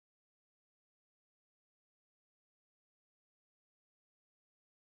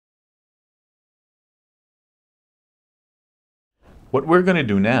What we're going to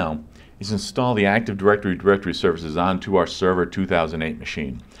do now is install the Active Directory services onto our Server 2008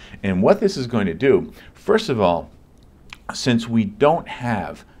 machine. And what this is going to do, first of all, since we don't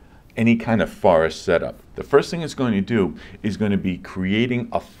have any kind of forest setup, the first thing it's going to do is going to be creating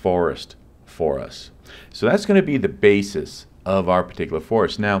a forest for us. So that's going to be the basis of our particular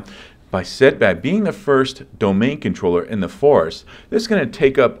forest. Now, by being the first domain controller in the forest, this is going to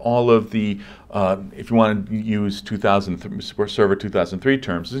take up all of the, if you want to use Server 2003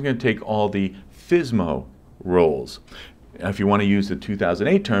 terms, this is going to take all the FSMO roles. If you want to use the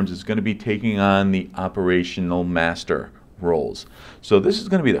 2008 terms, it's going to be taking on the operational master roles. So this is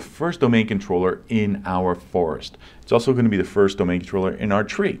going to be the first domain controller in our forest. It's also going to be the first domain controller in our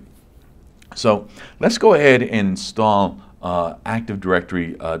tree. So let's go ahead and install Active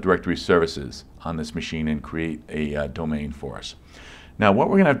Directory services on this machine and create a domain for us. Now what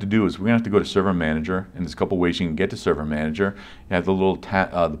we're going to have to do is we're going to have to go to Server Manager, and there's a couple ways you can get to Server Manager. You have the little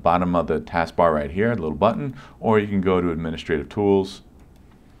the bottom of the taskbar right here, the little button, or you can go to Administrative Tools,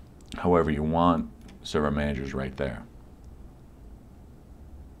 however you want. Server Manager is right there.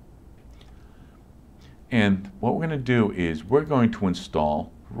 And what we're going to do is we're going to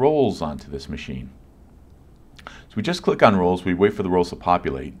install roles onto this machine. So we just click on roles, we wait for the roles to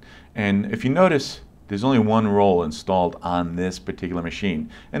populate, and if you notice, there's only one role installed on this particular machine,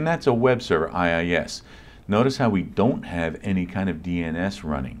 and that's a web server, IIS. Notice how we don't have any kind of DNS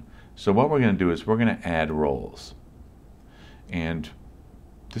running. So what we're going to do is we're going to add roles. And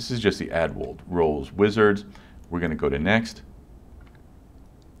this is just the add roles wizard. We're going to go to next.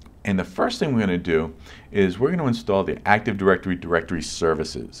 And the first thing we're going to do is we're going to install the Active Directory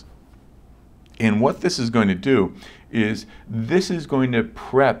services. And what this is going to do is this is going to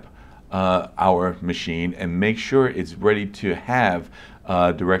prep our machine and make sure it's ready to have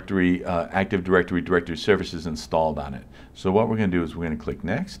Active Directory services installed on it. So what we're going to do is we're going to click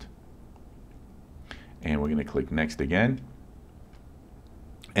Next, and we're going to click Next again.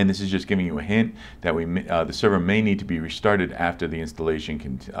 And this is just giving you a hint that the server may need to be restarted after the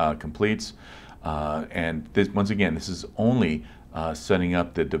installation completes. And once again, this is only setting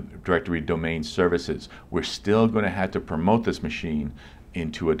up the directory domain services. We're still going to have to promote this machine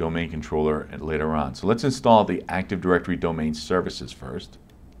into a domain controller later on. So let's install the Active Directory domain services first.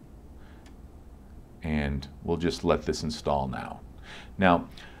 And we'll just let this install now. Now,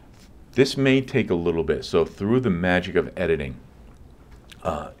 this may take a little bit. So through the magic of editing,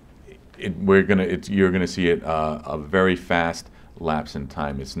 you're going to see it a very fast lapse in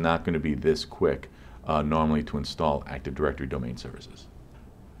time. It's not going to be this quick normally to install Active Directory domain services.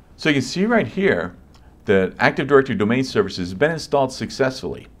 So you can see right here that Active Directory domain services has been installed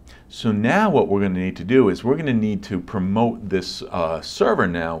successfully. So now what we're going to need to do is we're going to need to promote this server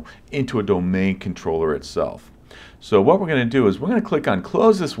now into a domain controller itself. So what we're going to do is we're going to click on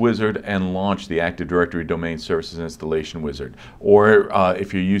Close this wizard and launch the Active Directory Domain Services Installation Wizard. Or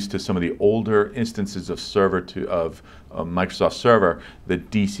if you're used to some of the older instances of Microsoft Server, the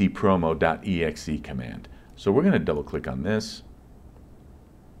dcpromo.exe command. So we're going to double click on this.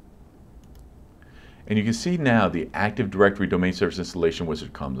 And you can see now the Active Directory Domain Service Installation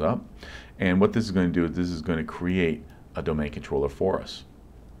Wizard comes up. And what this is going to do is this is going to create a domain controller for us.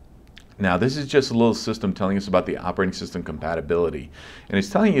 Now, this is just a little system telling us about the operating system compatibility. And it's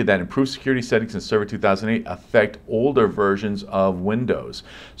telling you that improved security settings in Server 2008 affect older versions of Windows.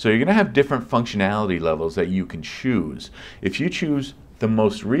 So you're going to have different functionality levels that you can choose. If you choose the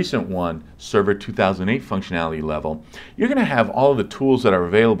most recent one, Server 2008 functionality level, you're going to have all of the tools that are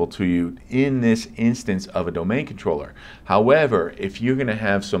available to you in this instance of a domain controller. However, if you're going to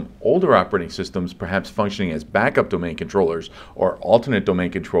have some older operating systems, perhaps functioning as backup domain controllers or alternate domain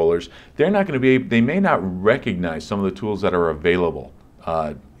controllers, they're not going to be, they may not recognize some of the tools that are available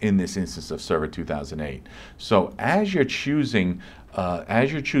in this instance of Server 2008. So as you're choosing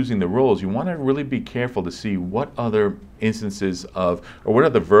the roles, you want to really be careful to see what other instances of, or what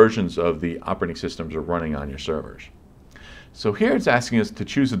other versions of the operating systems are running on your servers. So here it's asking us to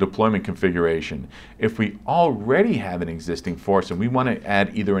choose a deployment configuration. If we already have an existing force and we want to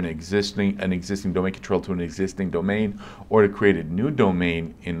add either an existing domain controller to an existing domain or to create a new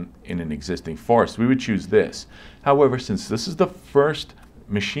domain in an existing forest, we would choose this. However, since this is the first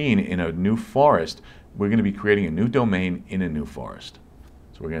machine in a new forest, we're going to be creating a new domain in a new forest.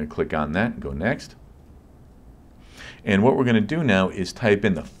 So we're going to click on that and go next. And what we're going to do now is type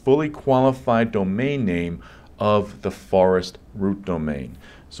in the fully qualified domain name of the forest root domain.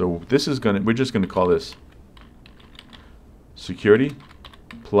 So this is we're just going to call this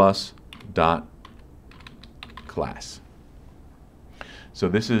security+.class. So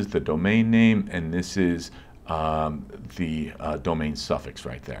this is the domain name, and this is domain suffix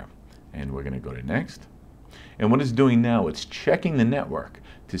right there. And we're going to go to next. And what it's doing now, it's checking the network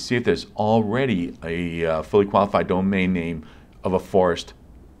to see if there's already a fully qualified domain name of a forest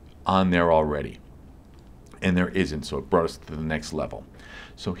on there already. And there isn't, so it brought us to the next level.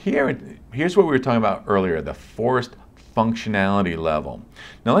 So here's what we were talking about earlier, the forest functionality level.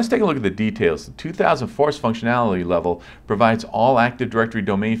 Now let's take a look at the details. The 2000 forest functionality level provides all Active Directory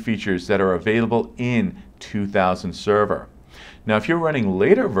domain features that are available in 2000 server. Now if you're running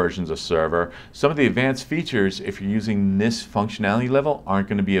later versions of server, some of the advanced features, if you're using this functionality level, aren't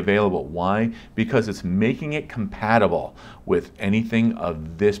going to be available. Why? Because it's making it compatible with anything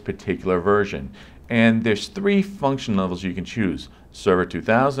of this particular version. And there's 3 function levels you can choose: Server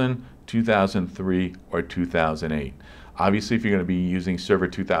 2000, 2003, or 2008. Obviously, if you're going to be using Server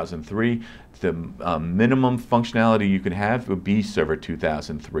 2003, the minimum functionality you can have would be Server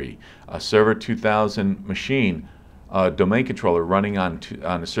 2003. A Server 2000 machine, domain controller running on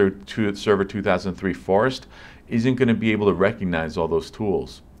a Server 2003 forest isn't going to be able to recognize all those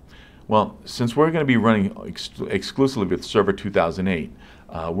tools. Well, since we're going to be running exclusively with Server 2008,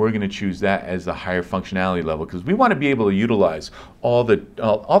 we're going to choose that as the higher functionality level because we want to be able to utilize all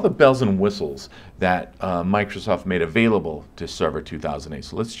the bells and whistles that Microsoft made available to Server 2008.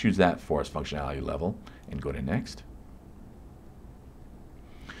 So let's choose that forest functionality level and go to next.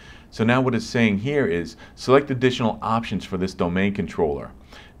 So now what it's saying here is select additional options for this domain controller.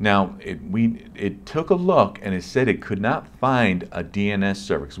 Now it took a look and it said it could not find a DNS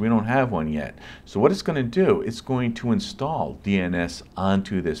server because we don't have one yet. So what it's going to do, it's going to install DNS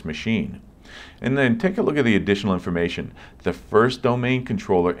onto this machine. And then take a look at the additional information. The first domain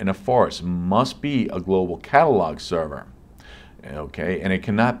controller in a forest must be a global catalog server. Okay, and it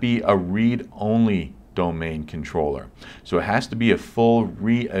cannot be a read-only domain controller. So it has to be a full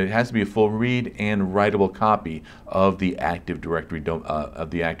read and writable copy of the Active Directory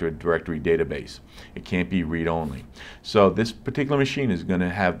database. It can't be read only. So this particular machine is going to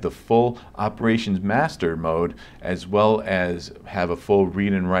have the full operations master mode as well as have a full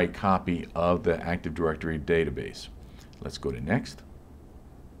read and write copy of the Active Directory database. Let's go to next.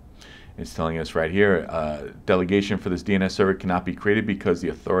 It's telling us right here, delegation for this DNS server cannot be created because the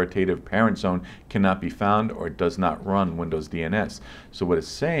authoritative parent zone cannot be found or does not run Windows DNS. So what it's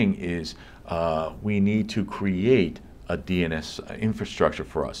saying is we need to create a DNS infrastructure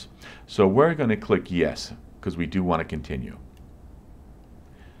for us. So we're going to click yes because we do want to continue.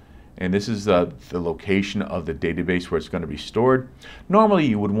 And this is the location of the database where it's going to be stored. Normally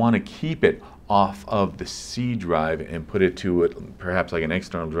you would want to keep it off of the C drive and put it to perhaps like an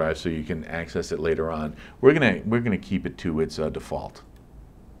external drive so you can access it later on. We're gonna keep it to its default.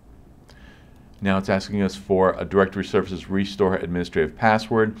 Now it's asking us for a directory services restore administrative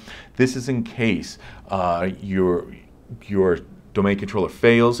password. This is in case your domain controller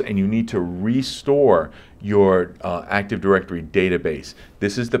fails and you need to restore your Active Directory database.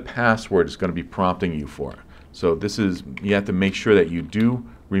 This is the password it's going to be prompting you for. So you have to make sure that you do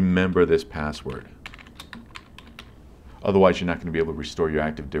remember this password. Otherwise, you're not going to be able to restore your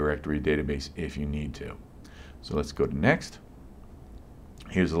Active Directory database if you need to. So let's go to next.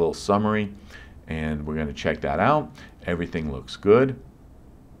 Here's a little summary, and we're going to check that out. Everything looks good.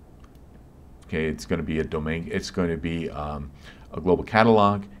 Okay, it's going to be a domain. It's going to be a global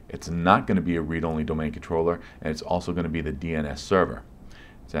catalog. It's not going to be a read-only domain controller, and it's also going to be the DNS server.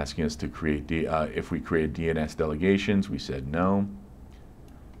 It's asking us to create if we create DNS delegations. We said no.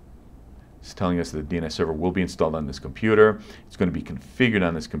 It's telling us that the DNS server will be installed on this computer. It's going to be configured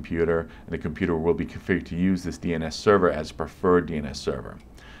on this computer, and the computer will be configured to use this DNS server as preferred DNS server.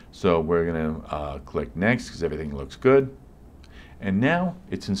 So we're going to click next because everything looks good. And now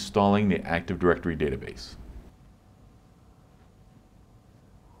it's installing the Active Directory database.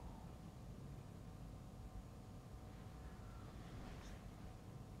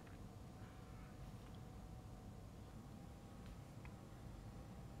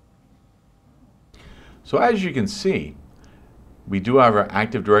 So as you can see, we do have our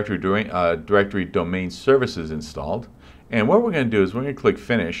Active Directory domain services installed. And what we're going to do is we're going to click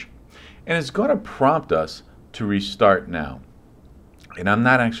Finish, and it's going to prompt us to restart now. And I'm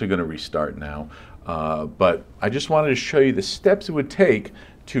not actually going to restart now, but I just wanted to show you the steps it would take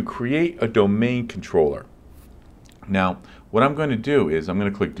to create a domain controller. Now, what I'm going to do is I'm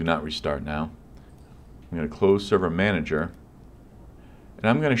going to click Do Not Restart Now. I'm going to close Server Manager, and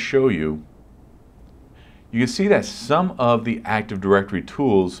I'm going to show you. You can see that some of the Active Directory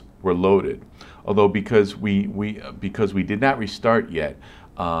tools were loaded, although because we did not restart yet,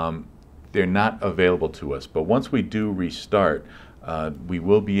 they're not available to us. But once we do restart, we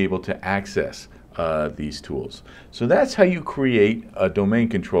will be able to access these tools. So that's how you create a domain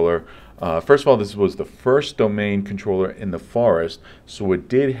controller. First of all, this was the first domain controller in the forest, so it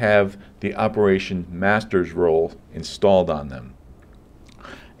did have the operation master's role installed on them.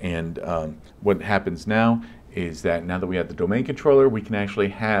 And what happens now is that now that we have the domain controller, we can actually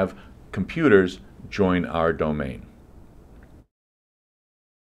have computers join our domain.